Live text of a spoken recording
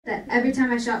that every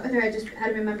time I shot with her, I just had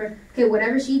to remember, okay,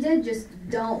 whatever she did, just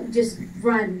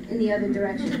run in the other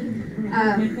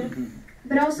direction.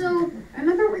 But also, I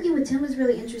remember working with Tim was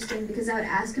really interesting because I would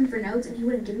ask him for notes and he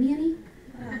wouldn't give me any,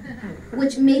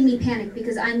 which made me panic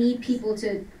because I need people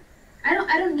to, I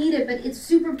don't need it, but it's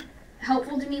super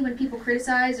helpful to me when people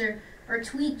criticize or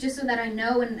tweak just so that I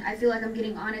know and I feel like I'm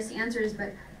getting honest answers.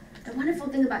 But the wonderful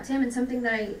thing about Tim and something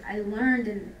that I learned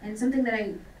and something that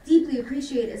I deeply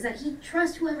appreciate is that he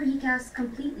trusts whoever he casts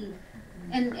completely.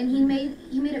 And he made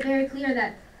it very clear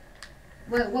that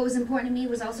what was important to me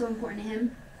was also important to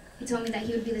him. He told me that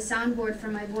he would be the soundboard for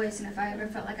my voice, and if I ever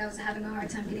felt like I was having a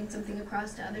hard time getting something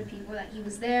across to other people, that he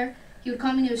was there. He would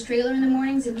call me to his trailer in the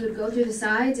mornings, and he would go through the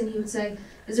sides, and he would say,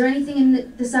 is there anything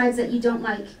in the sides that you don't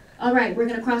like? All right, we're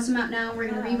going to cross them out now, and we're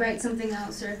going to rewrite something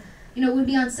else. Or, you know, we'd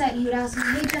be on set, and he would ask me,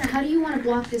 hey, Jenna, how do you want to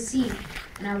block this scene?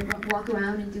 And I would walk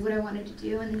around and do what I wanted to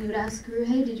do, and then he would ask the crew,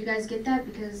 hey, did you guys get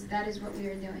that? Because that is what we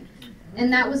are doing.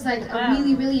 And that was like a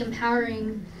really, really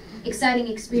empowering, exciting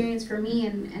experience for me,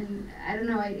 and I don't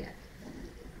know,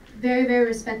 very, very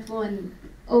respectful and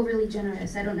overly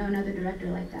generous. I don't know another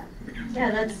director like that.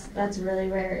 Yeah, that's really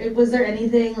rare. Was there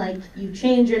anything like you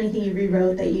changed or anything you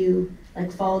rewrote that you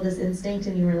like followed this instinct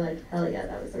and you were like, hell yeah,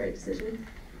 that was the right decision?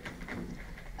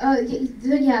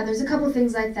 Yeah, there's a couple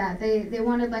things like that. They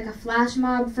wanted like a flash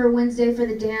mob for Wednesday for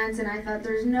the dance, and I thought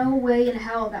there's no way in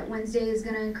hell that Wednesday is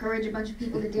going to encourage a bunch of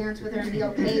people to dance with her and be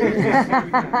okay with it.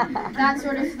 That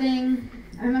sort of thing.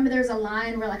 I remember there was a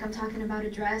line where like I'm talking about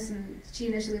a dress, and she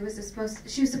initially was supposed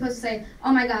to say,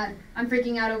 oh my god, I'm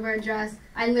freaking out over a dress.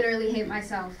 I literally hate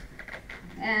myself.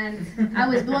 And I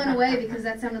was blown away because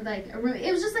that sounded like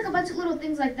it was just like a bunch of little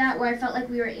things like that where I felt like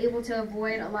we were able to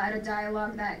avoid a lot of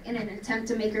dialogue that in an attempt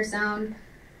to make her sound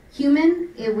human,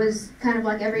 it was kind of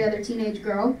like every other teenage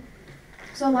girl.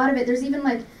 So a lot of it, there's even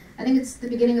like, I think it's the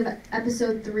beginning of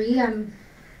episode 3, I'm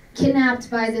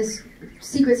kidnapped by this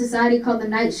secret society called the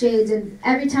Nightshades, and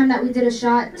every time that we did a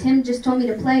shot, Tim just told me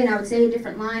to play and I would say a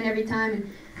different line every time,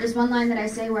 and there's one line that I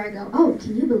say where I go, oh,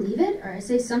 can you believe it? Or I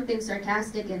say something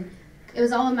sarcastic, and it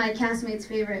was all of my castmates'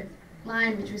 favorite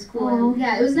line, which was cool. And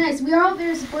yeah, it was nice. We were all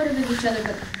very supportive of each other,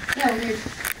 but yeah, when you're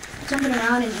jumping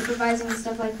around and improvising and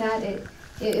stuff like that,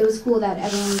 it was cool that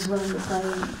everyone was willing to play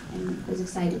and was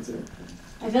excited to.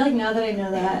 I feel like now that I know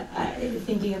that,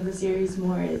 thinking of the series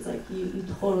more, it's like you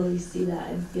totally see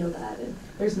that and feel that. And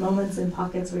there's moments and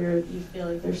pockets where you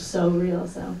feel like they're so real,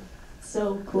 so it's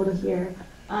so cool to hear.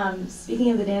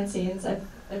 Speaking of the dance scenes,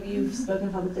 you've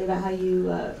spoken publicly about how you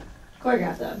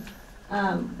choreographed them.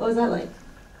 What was that like?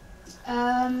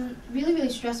 Really, really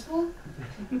stressful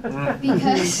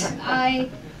because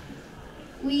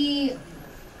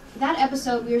that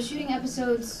episode, we were shooting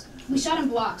episodes, we shot in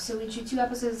blocks, so we'd shoot 2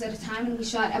 episodes at a time, and we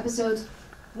shot episodes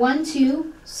 1,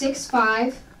 2, 6,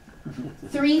 5,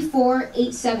 3, 4,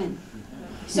 8, 7.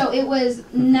 So it was,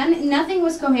 nothing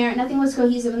was coherent, nothing was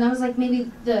cohesive, and that was like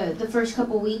maybe the first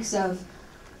couple weeks of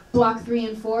block 3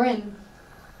 and 4, and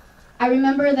I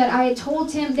remember that I had told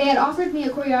Tim, they had offered me a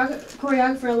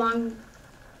choreographer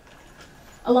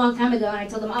a long time ago, and I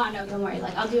told them, oh no, don't worry,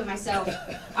 like I'll do it myself.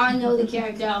 I know the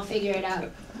character, I'll figure it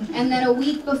out. And then a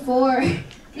week before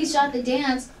we shot the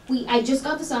dance, I just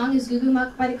got the song, it's Goo Goo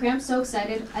Muck by the Cramps, so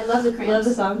excited. I love the Cramps. Love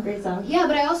the song, great song. Yeah,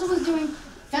 but I also was doing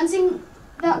fencing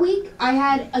that week. I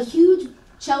had a huge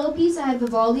cello piece, I had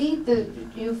Vivaldi, the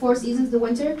 4 Seasons, the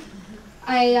winter.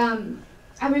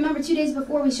 I remember 2 days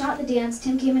before we shot the dance,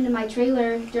 Tim came into my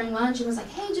trailer during lunch and was like,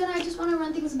 hey Jenna, I just want to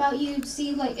run things about you,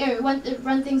 see like,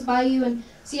 run things by you and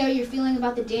see how you're feeling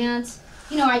about the dance.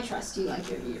 You know, I trust you, like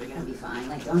you're gonna be fine,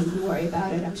 like don't even worry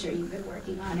about it, I'm sure you've been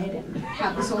working on it and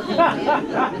have this whole thing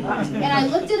planned. And I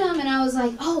looked at him and I was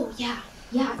like, oh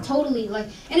yeah, totally, like,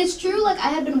 and it's true, like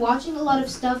I had been watching a lot of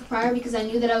stuff prior because I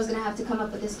knew that I was gonna have to come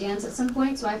up with this dance at some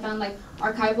point, so I found like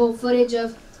archival footage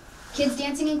of kids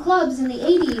dancing in clubs in the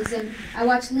 80s, and I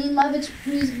watched Lean Lovitch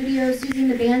music videos using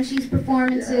the Banshees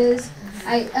performances.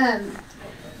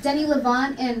 Denny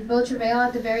Levant and Beau Travail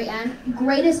at the very end,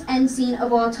 greatest end scene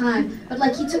of all time. But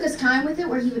like he took his time with it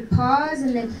where he would pause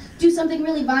and then do something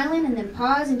really violent and then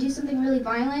pause and do something really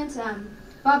violent.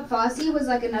 Bob Fosse was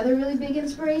like another really big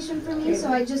inspiration for me,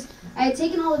 so I had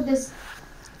taken all of this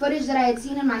footage that I had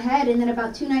seen in my head, and then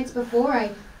about 2 nights before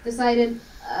I decided,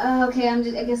 okay,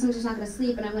 I guess I'm just not going to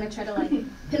sleep, and I'm going to try to like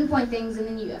pinpoint things, and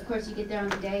then of course you get there on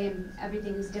the day and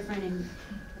everything is different, and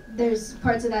there's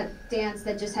parts of that dance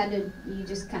that you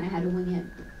just kind of had to wing it.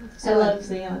 So I love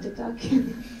seeing it on TikTok.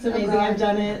 It's amazing, I've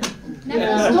done it.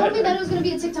 Netflix told me that it was going to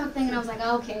be a TikTok thing, and I was like,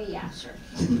 oh, okay, yeah, sure.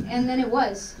 And then it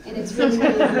was, and it's really,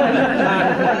 really fun.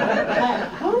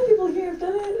 How many people here have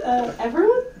done it?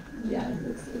 Everyone? Yeah,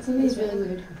 It's amazing. It's really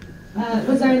weird.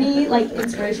 Was there any like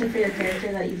inspiration for your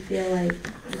character that you feel like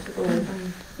you took away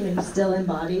from, you still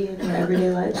embody in your everyday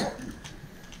life?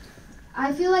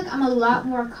 I feel like I'm a lot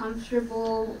more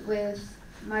comfortable with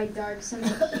my dark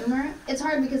sense of humor. It's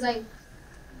hard because kind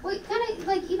of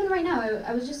like even right now,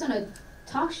 I was just on a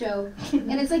talk show,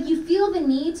 and it's like you feel the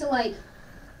need to like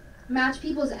match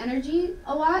people's energy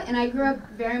a lot, and I grew up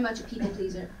very much a people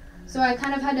pleaser. So I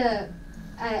kind of had to,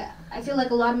 I feel like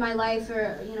a lot of my life,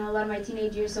 or a lot of my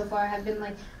teenage years so far, have been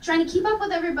like trying to keep up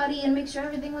with everybody and make sure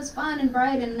everything was fun and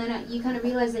bright, and then you kind of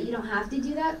realize that you don't have to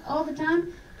do that all the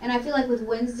time. And I feel like with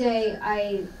Wednesday,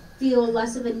 I feel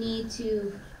less of a need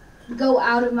to go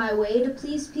out of my way to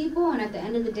please people, and at the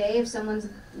end of the day, if someone's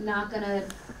not gonna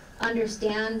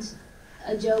understand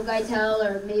a joke I tell,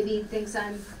 or maybe thinks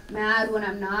I'm mad when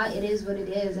I'm not, it is what it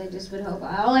is. I just would hope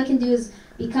all I can do is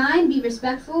be kind, be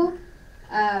respectful,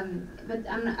 but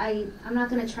I'm not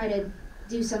gonna try to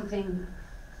do something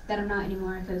that I'm not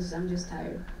anymore because I'm just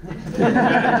tired. I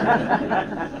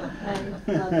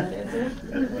love that answer.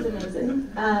 It's amazing.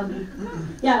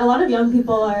 Yeah, a lot of young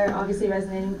people are obviously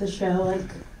resonating with the show. Like,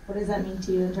 what does that mean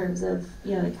to you in terms of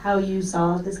like how you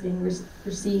saw this being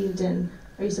received, and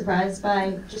are you surprised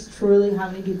by just truly how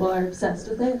many people are obsessed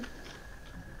with it?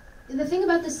 The thing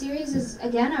about the series is,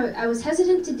 again, I was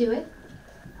hesitant to do it.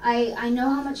 I know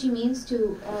how much he means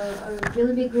to a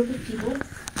really big group of people.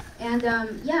 And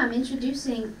yeah, I'm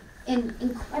introducing an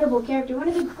incredible character, one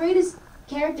of the greatest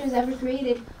characters ever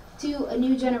created, to a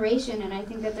new generation. And I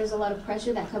think that there's a lot of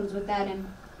pressure that comes with that. And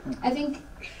I think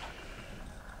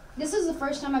this is the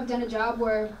first time I've done a job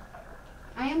where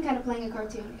I am kind of playing a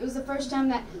cartoon. It was the first time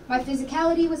that my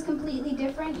physicality was completely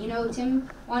different. Tim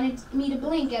wanted me to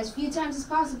blink as few times as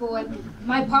possible, and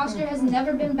my posture has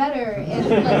never been better. And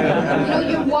like,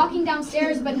 you're walking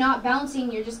downstairs but not bouncing.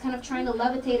 You're just kind of trying to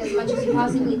levitate as much as you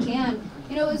possibly can.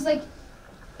 It was like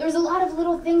there was a lot of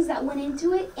little things that went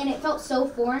into it, and it felt so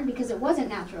foreign because it wasn't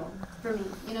natural for me.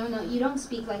 No, you don't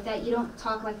speak like that. You don't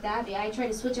talk like that. I try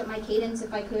to switch up my cadence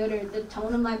if I could, or the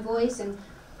tone of my voice, and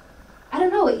I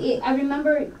don't know. I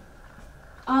remember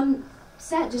on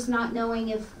set just not knowing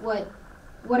if what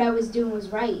I was doing was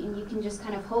right, and you can just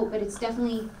kind of hope. But it's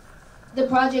definitely the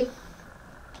project.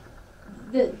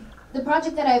 The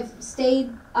project that I've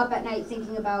stayed up at night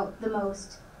thinking about the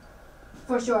most,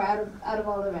 for sure. Out of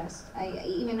all the rest,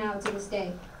 even now to this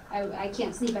day, I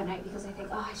can't sleep at night because I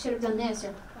think, I should have done this,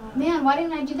 or man, why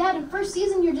didn't I do that? In first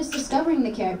season, you're just discovering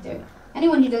the character.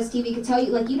 Anyone who does TV could tell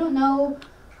you, like, you don't know.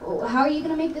 How are you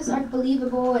going to make this arc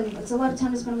believable? And it's a lot of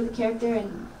time to spend with the character,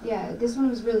 and yeah, this one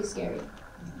was really scary.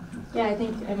 Yeah, I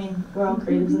mean, we're all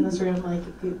creatives in this room. Like,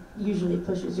 it usually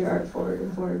pushes your art forward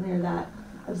and forward, and you're that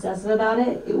obsessive about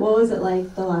it. What was it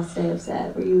like the last day of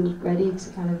set? Were you ready to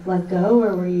kind of let go,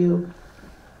 or were you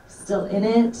still in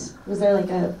it? Was there like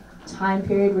a time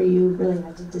period where you really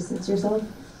had to distance yourself?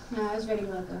 No, I was ready to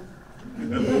let go.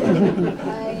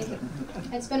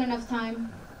 I'd spent enough time.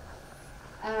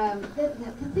 The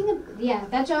thing,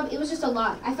 that job, it was just a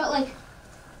lot. I felt like,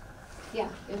 it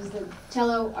was the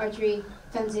cello, archery,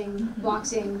 fencing,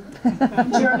 boxing,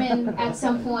 German at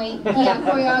some point,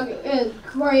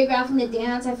 choreographing the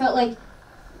dance. I felt like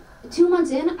 2 months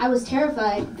in, I was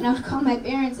terrified, and I would call my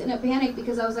parents in a panic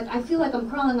because I was like, I feel like I'm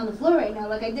crawling on the floor right now.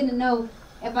 Like, I didn't know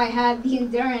if I had the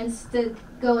endurance to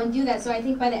go and do that. So I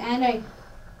think by the end,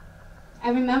 I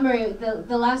remember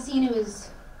the last scene, it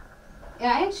was...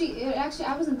 Actually,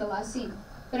 I wasn't the last scene,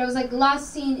 but it was like the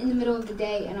last scene in the middle of the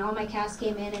day, and all my cast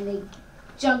came in and they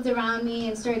jumped around me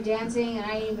and started dancing, and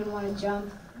I didn't even want to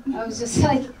jump. I was just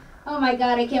like, oh my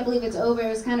God, I can't believe it's over. It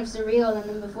was kind of surreal, and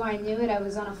then before I knew it, I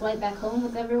was on a flight back home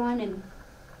with everyone, and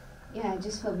yeah, it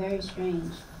just felt very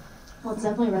strange. Well, it's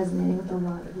definitely resonating with a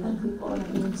lot of young people, and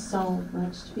it means so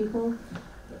much to people.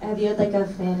 Have you had like a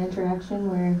fan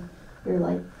interaction where you're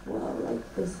like, whoa, like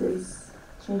this is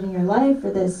changing your life,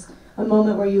 or this a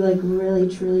moment where you like really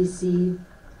truly see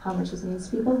how much this means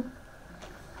to people?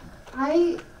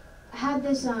 I had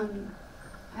this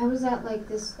I was at like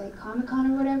this like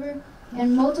Comic-Con or whatever,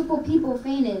 and multiple people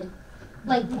fainted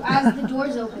like as the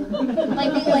doors opened.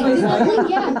 Like they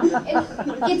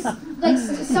it's like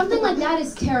something like that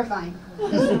is terrifying.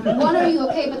 Because one, are you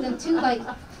okay? But then two, like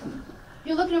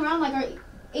you're looking around like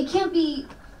it can't be.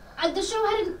 The show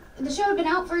had been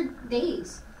out for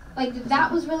days. Like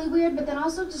that was really weird. But then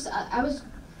also just I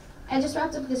just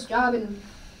wrapped up this job in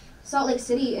Salt Lake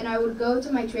City, and I would go to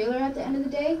my trailer at the end of the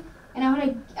day, and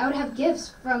I would have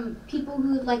gifts from people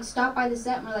who would like stop by the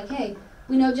set and were like, hey,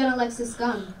 we know Jenna likes this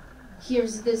gum.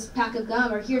 Here's this pack of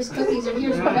gum, or here's cookies, or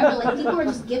here's whatever. Like people were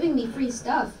just giving me free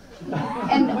stuff.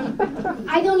 And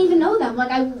I don't even know them. Like,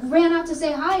 I ran out to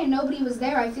say hi and nobody was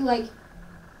there. I feel like,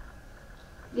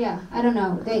 yeah, I don't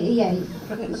know. Like, I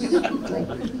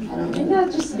don't think know.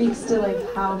 that just speaks to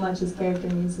like how much his character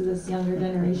means to this younger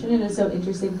generation, and it's so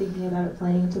interesting thinking about it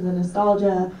playing to the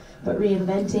nostalgia, but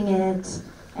reinventing it,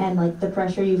 and like the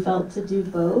pressure you felt to do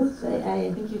both.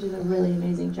 I think you did a really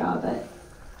amazing job at.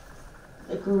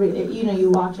 Like, you know, you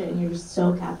watch it and you're just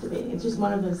so captivating. It's just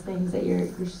one of those things that you're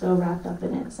so wrapped up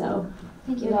in it. So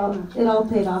Thank you it all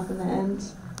paid off in the end.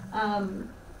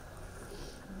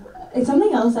 It's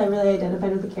something else I really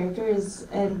identified with the characters,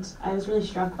 and I was really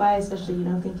struck by, especially, you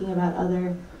know, thinking about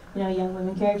other, you know, young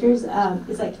women characters,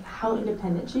 is like how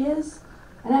independent she is.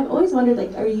 And I've always wondered,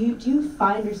 like, do you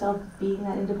find yourself being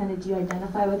that independent? Do you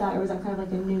identify with that, or was that kind of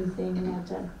like a new thing you had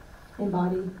to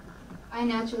embody? I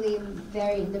naturally am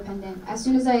very independent. As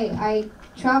soon as I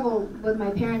travel with my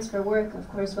parents for work, of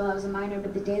course, while I was a minor,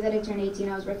 but the day that I turned 18,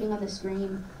 I was working on the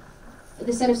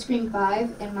set of Scream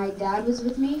 5, and my dad was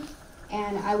with me.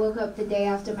 And I woke up the day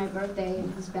after my birthday,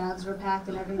 and his bags were packed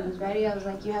and everything was ready. I was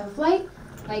like, "You have a flight?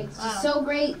 Like, it's just so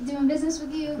great doing business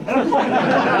with you." Like,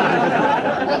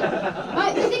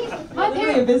 the thing is, my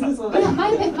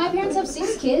parents have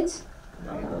 6 kids.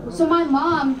 So my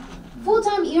mom,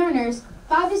 full-time ER nurse,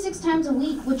 5 to 6 times a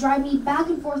week would drive me back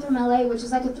and forth from LA, which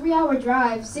is like a 3-hour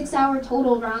drive, 6-hour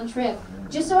total round trip,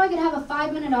 just so I could have a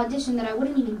 5-minute audition that I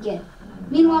wouldn't even get.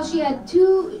 Meanwhile, I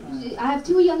have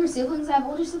 2 younger siblings, I have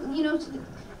older siblings, you know,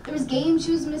 there was games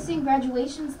she was missing,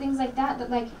 graduations, things like that,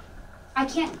 like, I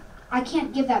can't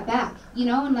give that back, you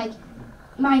know, and like,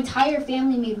 my entire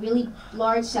family made really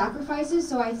large sacrifices,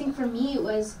 so I think for me it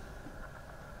was,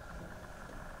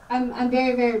 I'm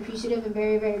very, very appreciative and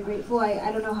very, very grateful.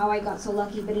 I don't know how I got so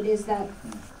lucky, but it is that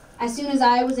as soon as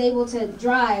I was able to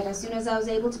drive, as soon as I was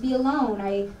able to be alone,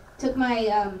 I took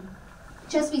my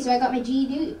Chesapeake, so I got my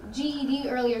GED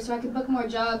earlier so I could book more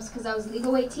jobs because I was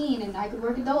legal 18 and I could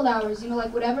work adult hours, you know,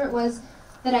 like whatever it was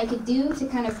that I could do to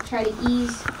kind of try to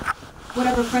ease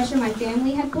whatever pressure my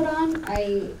family had put on,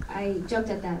 I jumped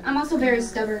at that. I'm also very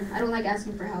stubborn. I don't like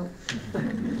asking for help.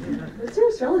 What's your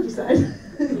astrology sign?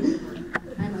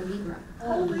 I'm a Libra.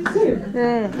 Oh, same.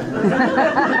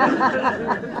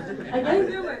 I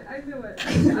knew it. I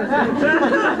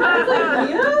was like,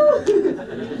 Leo?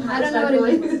 I don't know what it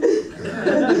means.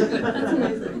 That's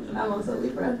amazing. I'm also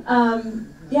Libra.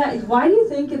 Yeah, why do you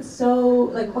think it's so,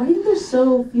 like, why do you think there's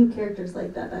so few characters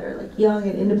like that are, like, young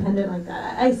and independent like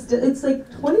that? It's, like,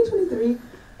 2023,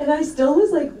 and I still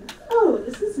was like, oh,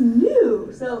 this is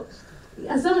new. So,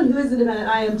 as someone who is independent,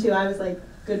 I am too. I was like,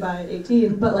 goodbye at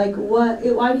 18, but, like, why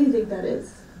do you think that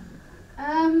is?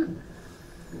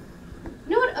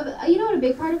 You know what a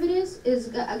big part of it is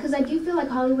because I do feel like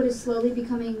Hollywood is slowly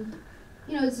becoming,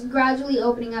 you know, it's gradually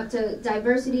opening up to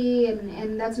diversity,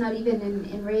 and that's not even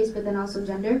in race, but then also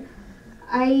gender.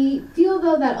 I feel,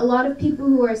 though, that a lot of people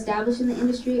who are established in the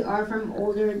industry are from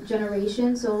older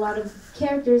generations, so a lot of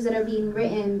characters that are being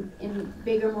written in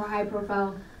bigger, more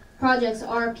high-profile projects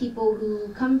are people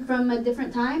who come from a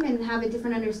different time and have a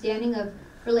different understanding of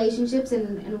relationships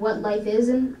and what life is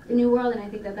in the new world, and I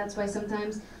think that that's why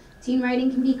sometimes teen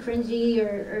writing can be cringy,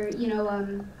 or you know,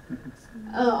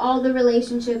 all the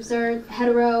relationships are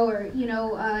hetero, or you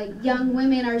know, young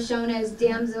women are shown as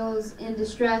damsels in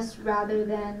distress rather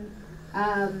than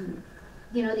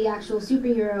you know, the actual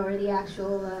superhero or the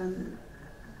actual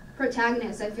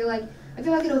protagonist. I feel like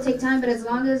it'll take time, but as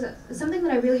long as something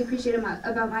that I really appreciate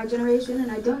about my generation,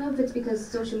 and I don't know if it's because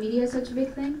social media is such a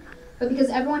big thing, but because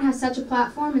everyone has such a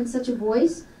platform and such a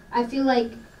voice, I feel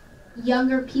like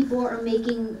younger people are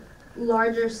making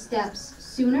larger steps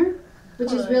sooner,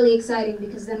 which is really exciting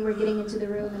because then we're getting into the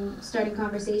room and starting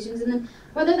conversations, and then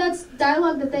whether that's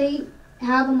dialogue that they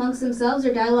have amongst themselves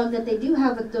or dialogue that they do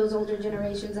have with those older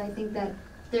generations, I think that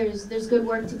there's good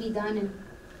work to be done. And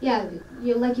yeah,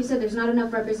 like you said, there's not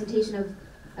enough representation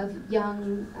of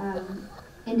young,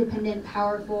 independent,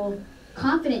 powerful,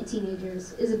 confident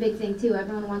teenagers is a big thing too.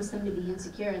 Everyone wants them to be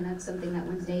insecure, and that's something that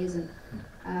Wednesday isn't.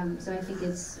 So I think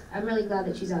I'm really glad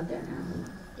that she's out there now.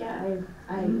 Yeah,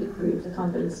 I agree with the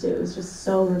confidence too. It was just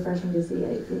so refreshing to see.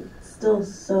 It's still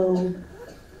so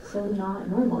not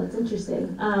normal. It's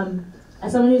interesting.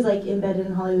 As someone who's like embedded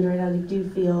in Hollywood right now, I do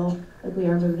feel like we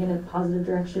are moving in a positive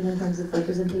direction in terms of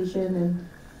representation, and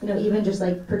you know, even just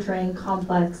like portraying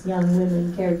complex young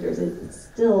women characters. It's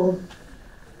still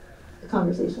a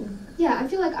conversation. Yeah, I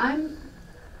feel like I've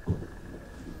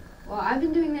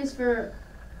been doing this for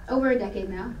over a decade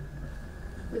now,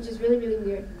 which is really, really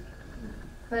weird.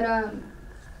 But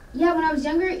yeah, when I was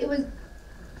younger,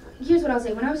 here's what I'll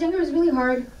say. When I was younger, it was really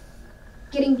hard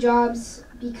getting jobs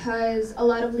because a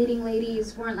lot of leading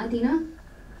ladies weren't Latina.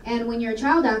 And when you're a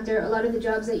child actor, a lot of the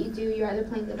jobs that you do, you're either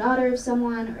playing the daughter of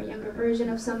someone or a younger version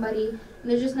of somebody, and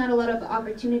there's just not a lot of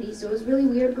opportunities. So it was really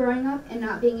weird growing up and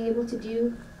not being able to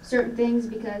do certain things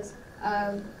because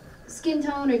of skin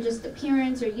tone or just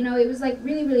appearance, or, you know, it was like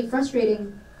really, really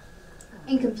frustrating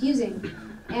and confusing.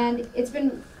 And it's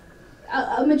been,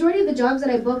 a majority of the jobs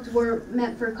that I booked were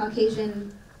meant for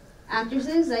Caucasian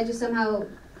actresses. I just somehow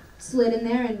slid in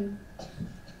there and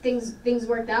things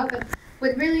worked out. But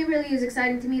what really, really is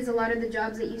exciting to me is a lot of the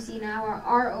jobs that you see now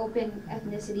are open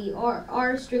ethnicity, or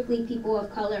are strictly people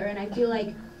of color. And I feel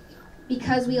like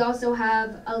because we also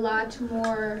have a lot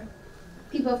more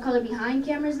people of color behind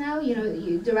cameras now, you know,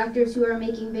 directors who are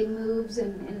making big moves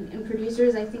and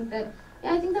producers, I think that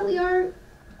we are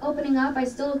opening up. I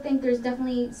still think there's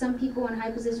definitely some people in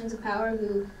high positions of power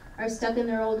who are stuck in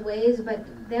their old ways, but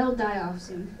they'll die off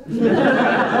soon. Don't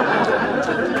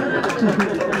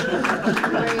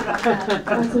worry about that.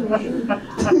 That's amazing.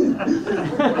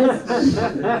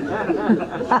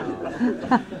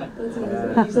 That's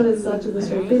amazing. You said it such with a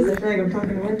straight face. I feel like I'm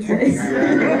talking Wednesday.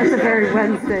 It's a very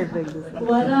Wednesday thing.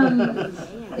 What,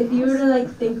 if you were to like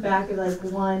think back of like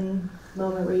one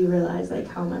moment where you realized like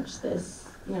how much this,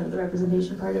 you know, the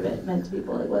representation part of it meant to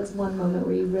people, like what's one moment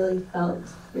where you really felt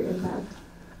your impact?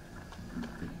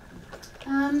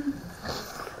 When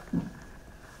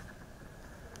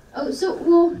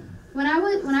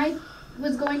I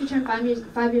was going to turn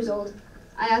 5 years old,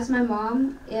 I asked my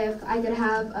mom if I could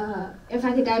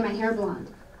dye my hair blonde,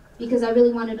 because I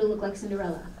really wanted to look like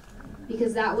Cinderella,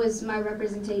 because that was my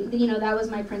representation. You know, that was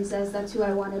my princess. That's who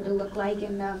I wanted to look like.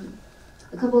 And a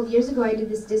couple of years ago, I did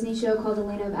this Disney show called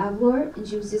Elena of Avalor, and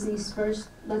she was Disney's first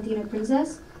Latina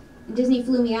princess. And Disney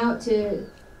flew me out to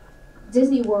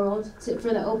Disney World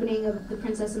for the opening of The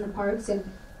Princess in the Parks, and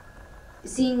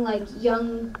seeing like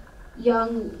young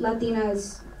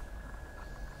Latinas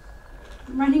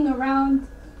running around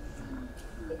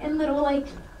in little like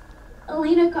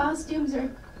Elena costumes, or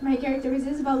my character was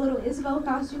Isabel, little Isabel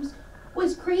costumes,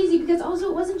 was crazy, because also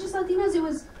it wasn't just Latinas, it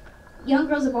was young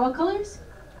girls of all colors.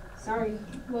 Sorry,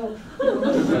 whoa.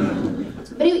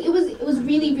 But it was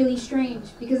really, really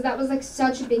strange, because that was like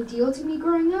such a big deal to me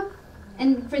growing up.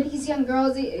 And for these young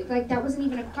girls, like that wasn't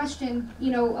even a question.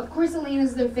 You know, of course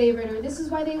Elena's their favorite, or this is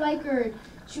why they like her.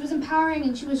 She was empowering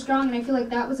and she was strong, and I feel like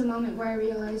that was a moment where I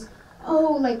realized,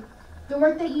 oh, like the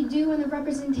work that you do and the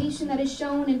representation that is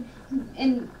shown,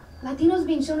 and Latinos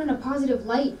being shown in a positive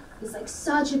light is like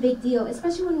such a big deal,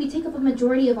 especially when we take up a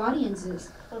majority of audiences.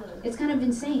 It's kind of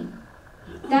insane.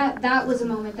 That was a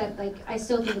moment that like I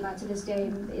still think about to this day,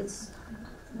 and it's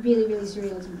really, really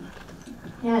surreal to me.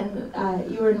 Yeah,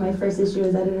 and you were in my first issue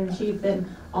as editor-in-chief, and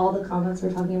all the comments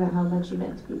were talking about how much you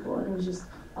meant to people, and it was just,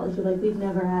 I feel like we've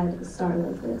never had a star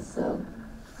like this, so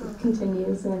it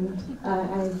continues, and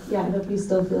I hope you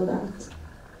still feel that.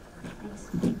 Thanks.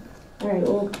 All right,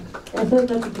 well, I feel like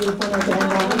that's a beautiful note to end on.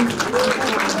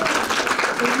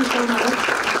 Thank you so much.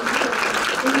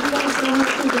 Thank you guys so much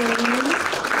for joining us.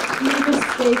 You can just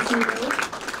stay seated.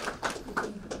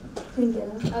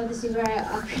 Oh, this is where I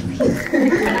awkwardly.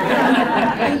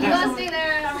 You want to stay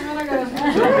there? I'm gonna go.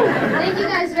 Thank you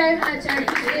guys very much.